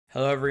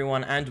Hello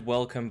everyone and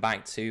welcome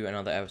back to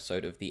another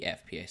episode of the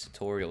FPS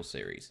tutorial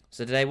series.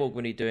 So today what we're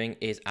going to be doing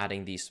is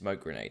adding the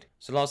smoke grenade.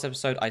 So last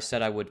episode I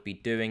said I would be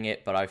doing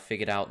it, but I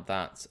figured out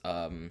that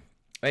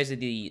basically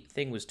the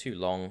thing was too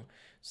long,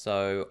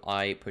 so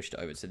I pushed it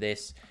over to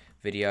this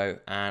video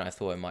and I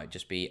thought it might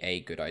just be a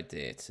good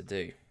idea to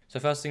do. So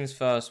first things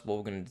first, what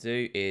we're going to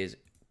do is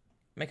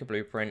make a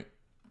blueprint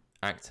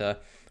actor.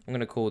 I'm going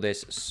to call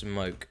this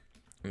smoke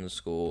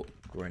underscore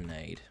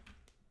grenade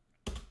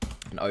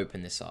and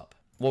open this up.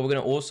 What we're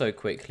going to also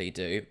quickly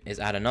do is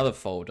add another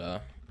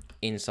folder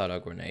inside our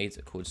grenades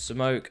called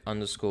smoke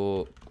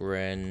underscore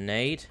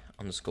grenade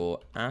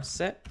underscore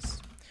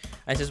assets.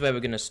 And this is where we're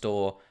going to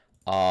store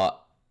our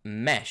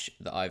mesh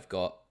that I've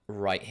got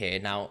right here.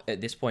 Now,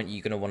 at this point,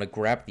 you're going to want to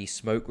grab the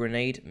smoke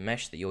grenade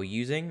mesh that you're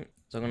using.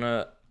 So I'm going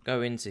to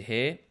go into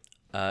here,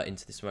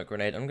 into the smoke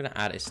grenade. I'm going to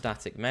add a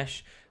static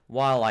mesh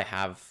while I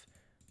have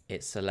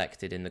it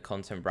selected in the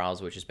content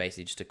browser, which is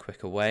basically just a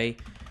quicker way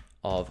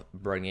of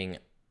bringing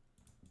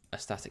a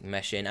static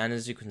mesh in. And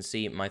as you can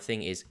see, my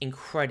thing is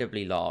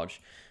incredibly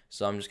large,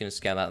 so I'm just going to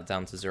scale that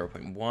down to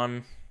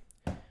 0.1,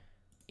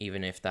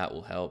 even if that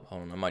will help.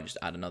 Hold on, I might just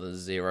add another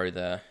 0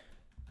 there.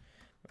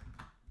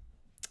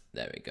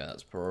 There we go,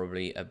 that's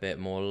probably a bit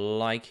more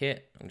like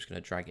it. I'm just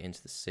going to drag it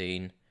into the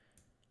scene.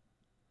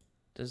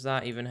 Does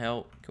that even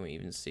help? Can we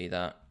even see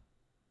that?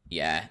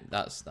 Yeah,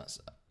 that's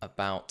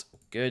about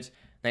good.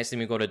 Next thing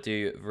we've got to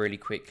do really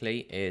quickly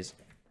is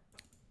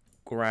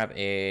grab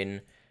in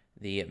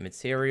the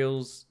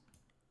materials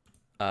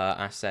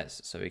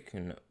assets so we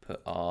can put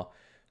our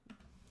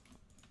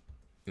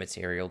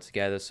material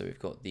together. So we've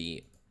got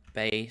the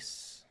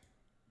base,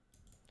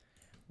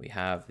 we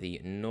have the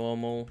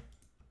normal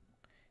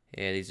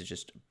here, these are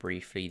just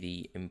briefly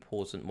the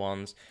important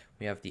ones.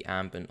 We have the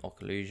ambient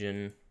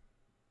occlusion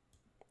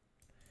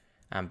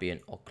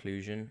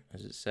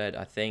as it said.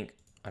 I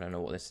don't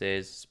know what this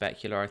is,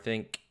 specular I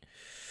think,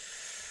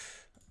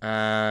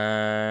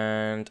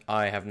 and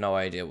I have no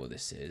idea what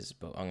this is,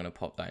 but I'm going to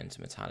pop that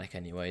into metallic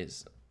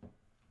anyways.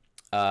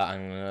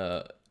 I'm going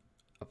to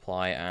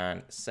apply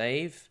and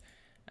save.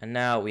 And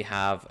now we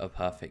have a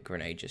perfect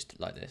grenade just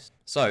like this.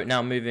 So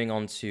now moving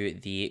on to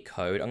the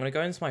code, I'm going to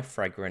go into my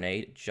frag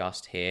grenade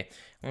just here.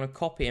 I'm going to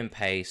copy and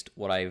paste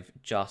what I've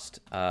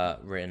just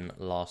written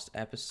last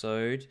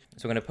episode.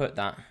 So I'm going to put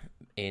that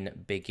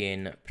in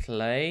begin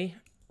play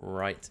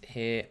right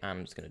here.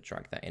 I'm just going to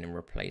drag that in and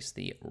replace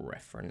the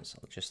reference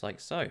just like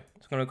so.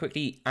 So I'm going to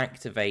quickly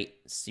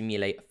activate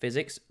simulate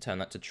physics, turn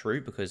that to true,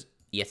 because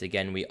yet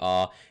again we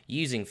are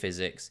using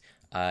physics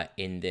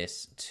in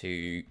this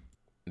to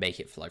make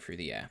it fly through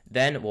the air.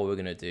 Then what we're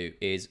going to do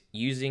is,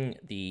 using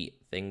the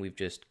thing we've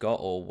just got,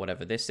 or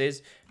whatever this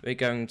is, we're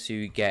going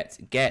to get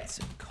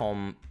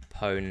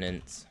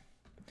component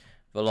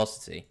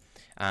velocity,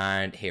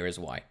 and here is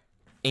why.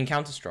 In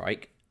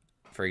Counter-Strike,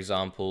 for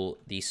example,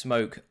 the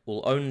smoke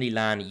will only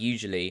land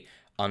usually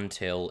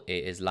until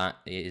it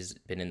is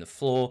been in the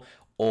floor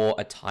or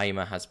a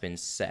timer has been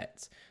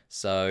set.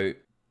 So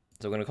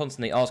we're going to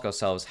constantly ask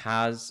ourselves,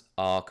 has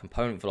our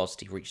component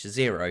velocity reached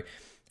 0?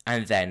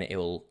 And then it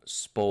will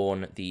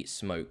spawn the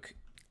smoke.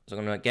 So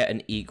I'm going to get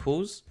an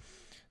equals,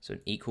 so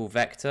an equal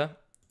vector,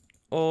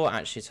 or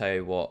actually tell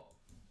you what,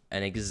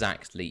 an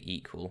exactly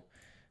equal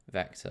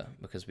vector,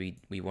 because we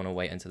want to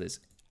wait until it's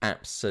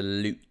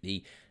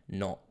absolutely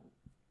not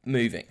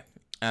moving.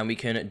 And we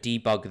can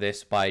debug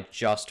this by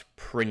just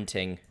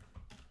printing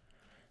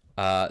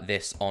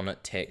this on a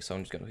tick. So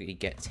I'm just going to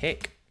get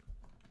tick.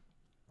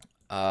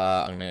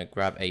 I'm going to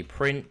grab a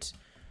print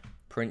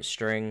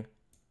string.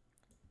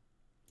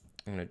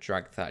 I'm going to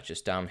drag that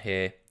just down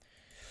here.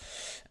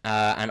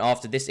 And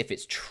after this, if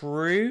it's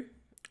true,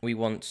 we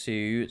want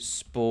to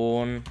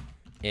spawn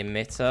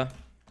emitter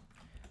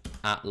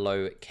at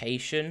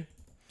location.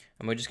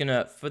 And we're just going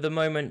to, for the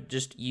moment,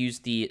 just use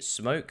the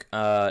smoke.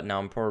 Now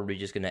I'm probably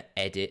just going to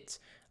edit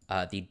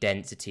the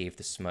density of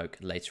the smoke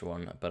later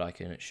on, but I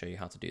can show you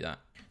how to do that.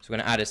 So we're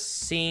going to add a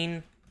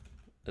scene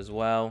as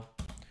well.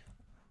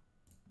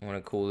 I'm going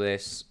to call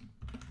this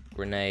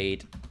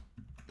grenade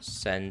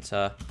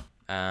center.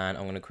 And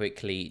I'm going to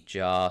quickly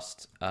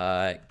just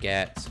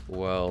get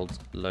world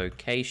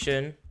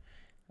location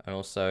and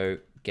also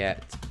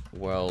get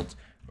world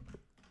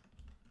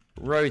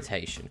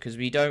rotation, because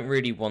we don't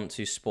really want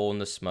to spawn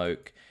the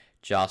smoke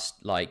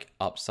just like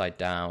upside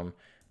down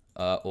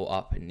or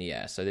up in the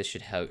air. So this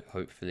should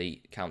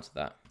hopefully counter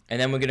that. And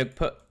then we're going to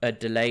put a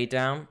delay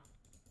down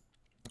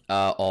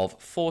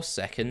of 4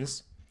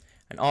 seconds.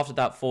 And after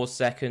that 4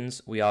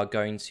 seconds, we are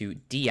going to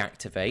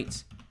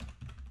deactivate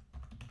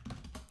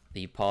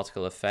the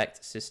particle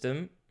effect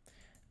system,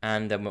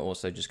 and then we're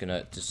also just going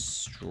to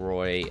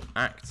destroy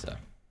actor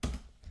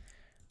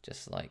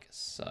just like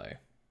so.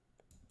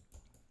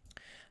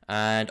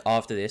 And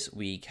after this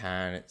we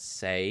can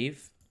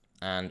save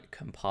and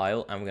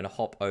compile, and we're going to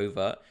hop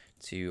over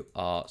to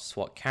our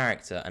SWAT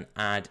character and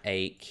add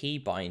a key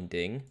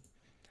binding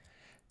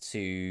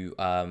to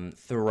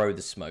throw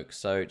the smoke.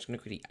 So just going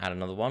to quickly add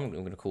another one. I'm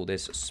going to call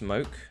this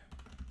smoke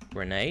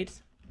grenade.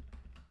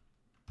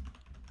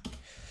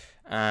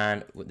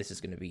 And this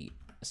is going to be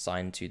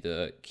assigned to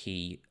the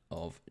key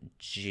of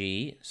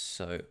G,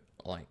 so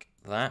like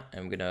that.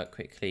 And I'm going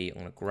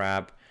to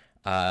grab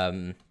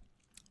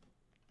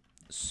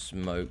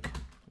smoke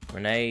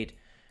grenade.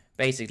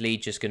 Basically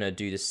just going to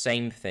do the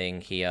same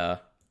thing here,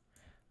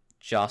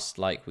 just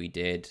like we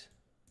did,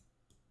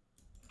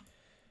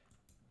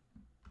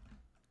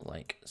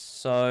 like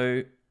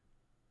so.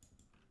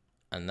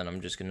 And then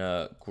I'm just going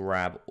to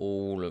grab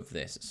all of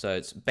this. So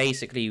it's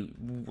basically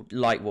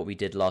like what we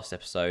did last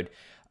episode,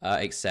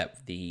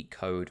 except the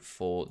code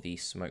for the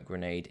smoke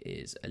grenade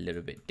is a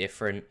little bit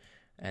different.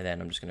 And then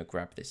I'm just going to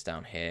grab this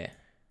down here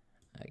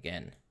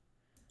again,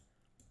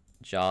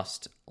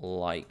 just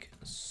like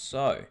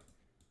so.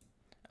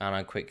 And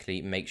I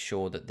quickly make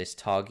sure that this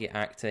target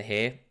actor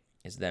here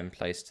is then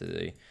placed to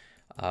the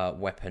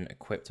weapon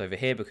equipped over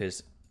here,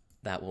 because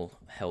that will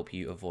help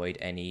you avoid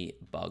any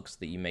bugs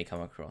that you may come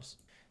across.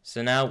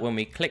 So now when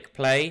we click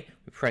play,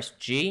 we press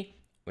G,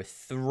 we're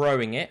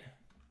throwing it.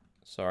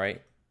 Sorry,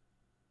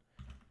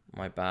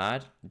 my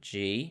bad.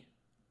 G.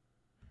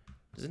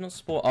 Does it not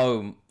spawn?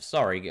 Oh,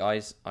 sorry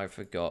guys, I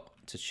forgot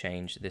to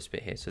change this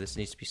bit here. So this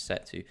needs to be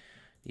set to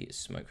the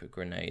smoke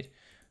grenade.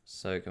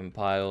 So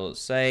compile,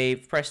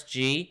 save, press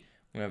G.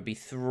 I'm going to be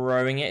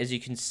throwing it. As you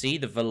can see,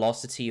 the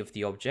velocity of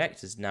the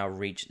object has now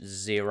reached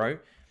 0.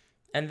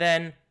 And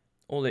then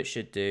all it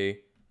should do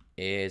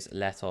is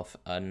let off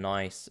a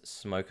nice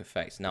smoke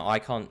effect. Now, I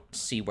can't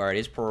see where it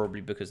is,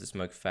 probably because the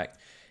smoke effect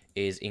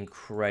is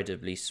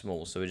incredibly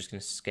small. So we're just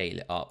going to scale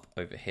it up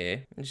over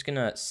here. I'm just going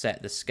to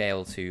set the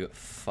scale to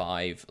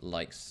 5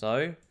 like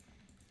so.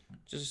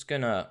 Just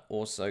gonna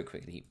also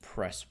quickly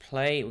press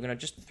play. We're gonna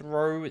just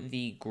throw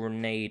the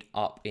grenade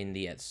up in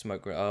the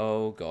smoke.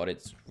 Oh god,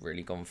 it's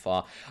really gone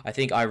far. I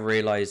think I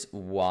realize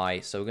why.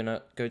 So we're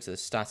gonna go to the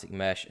static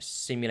mesh,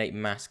 simulate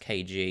mass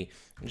kg,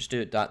 and just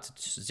do that to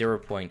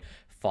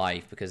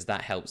 0.5, because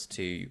that helps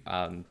to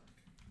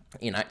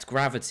enact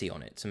gravity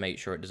on it to make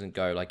sure it doesn't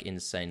go like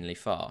insanely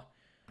far.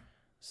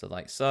 So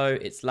like so,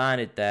 it's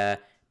landed there.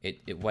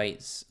 It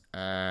waits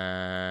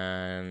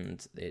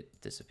and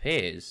it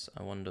disappears.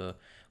 I wonder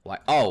why.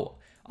 Oh,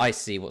 I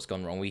see what's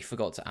gone wrong. We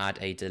forgot to add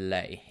a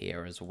delay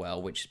here as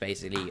well, which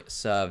basically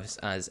serves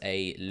as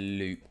a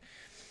loop.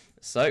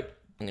 So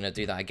I'm going to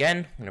do that again.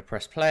 I'm going to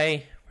press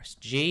play, press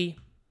G,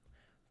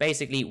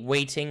 basically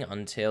waiting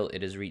until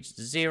it has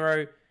reached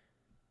 0,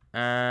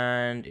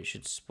 and it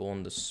should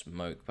spawn the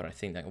smoke, but I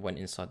think that went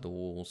inside the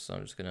wall. So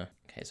I'm just going to,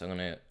 okay, so I'm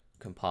going to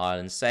compile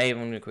and save.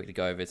 I'm going to quickly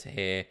go over to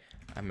here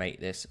and make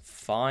this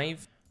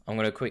 5. I'm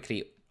going to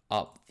quickly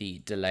up the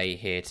delay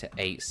here to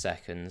 8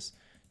 seconds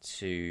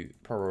to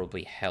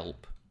probably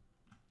help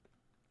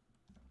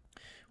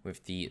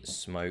with the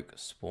smoke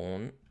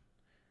spawn.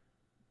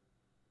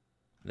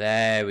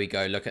 There we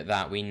go. Look at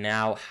that. We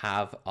now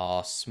have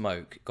our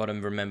smoke. Got to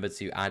remember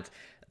to add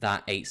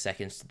that 8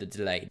 seconds to the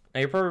delay.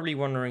 Now you're probably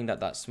wondering that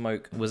that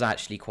smoke was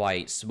actually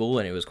quite small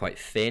and it was quite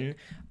thin,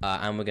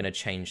 and we're going to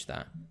change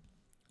that.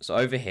 So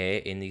over here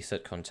in the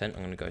set content,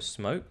 I'm going to go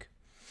smoke,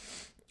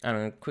 and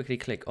I'm going to quickly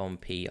click on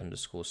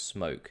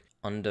P_smoke.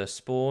 Under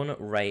spawn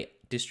rate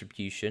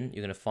distribution,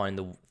 you're going to find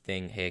the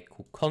thing here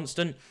called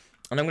constant,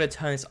 and I'm going to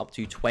turn this up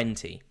to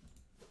 20.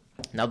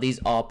 Now these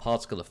are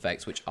particle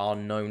effects, which are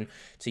known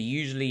to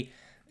usually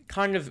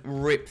kind of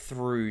rip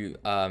through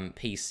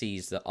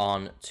PCs that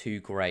aren't too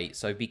great.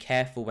 So be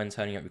careful when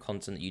turning up your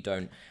content that you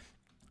don't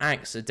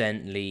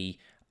accidentally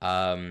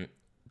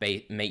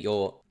make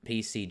your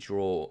PC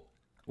draw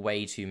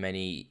way too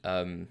many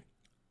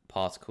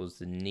particles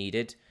than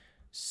needed.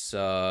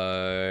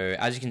 So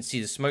as you can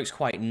see, the smoke's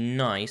quite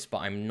nice, but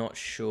I'm not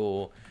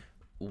sure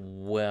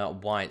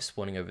why it's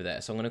spawning over there.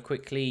 So I'm going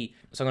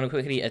to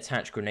quickly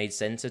attach grenade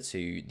center to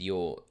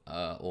your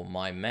or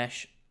my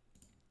mesh.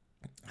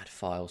 Add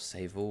file,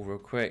 save all real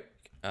quick.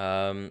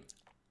 I'm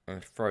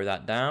going to throw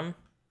that down.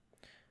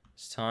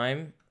 This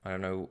time, I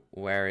don't know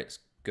where it's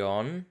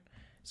gone.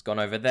 It's gone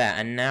over there.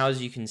 And now,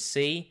 as you can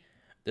see,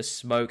 the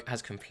smoke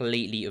has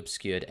completely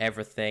obscured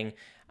everything,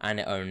 and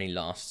it only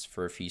lasts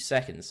for a few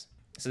seconds.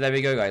 So there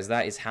we go, guys.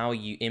 That is how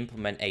you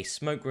implement a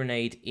smoke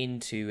grenade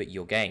into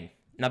your game.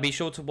 Now be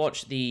sure to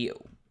watch the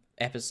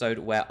episode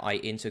where I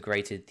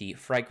integrated the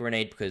frag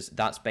grenade, because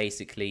that's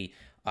basically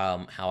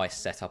how I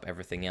set up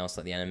everything else,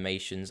 like the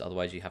animations.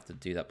 Otherwise you have to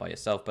do that by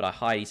yourself, but I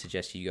highly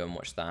suggest you go and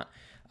watch that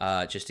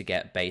just to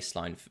get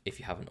baseline if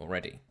you haven't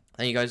already.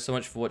 Thank you guys so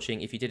much for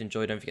watching. If you did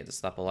enjoy, don't forget to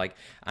slap a like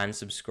and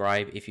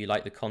subscribe if you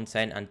like the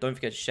content, and don't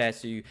forget to share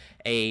to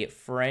a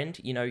friend.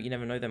 You know, you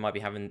never know, they might be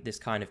having this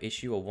kind of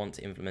issue or want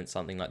to implement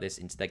something like this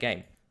into their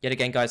game. Yet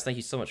again, guys, thank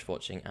you so much for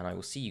watching, and I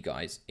will see you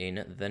guys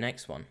in the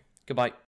next one. Goodbye.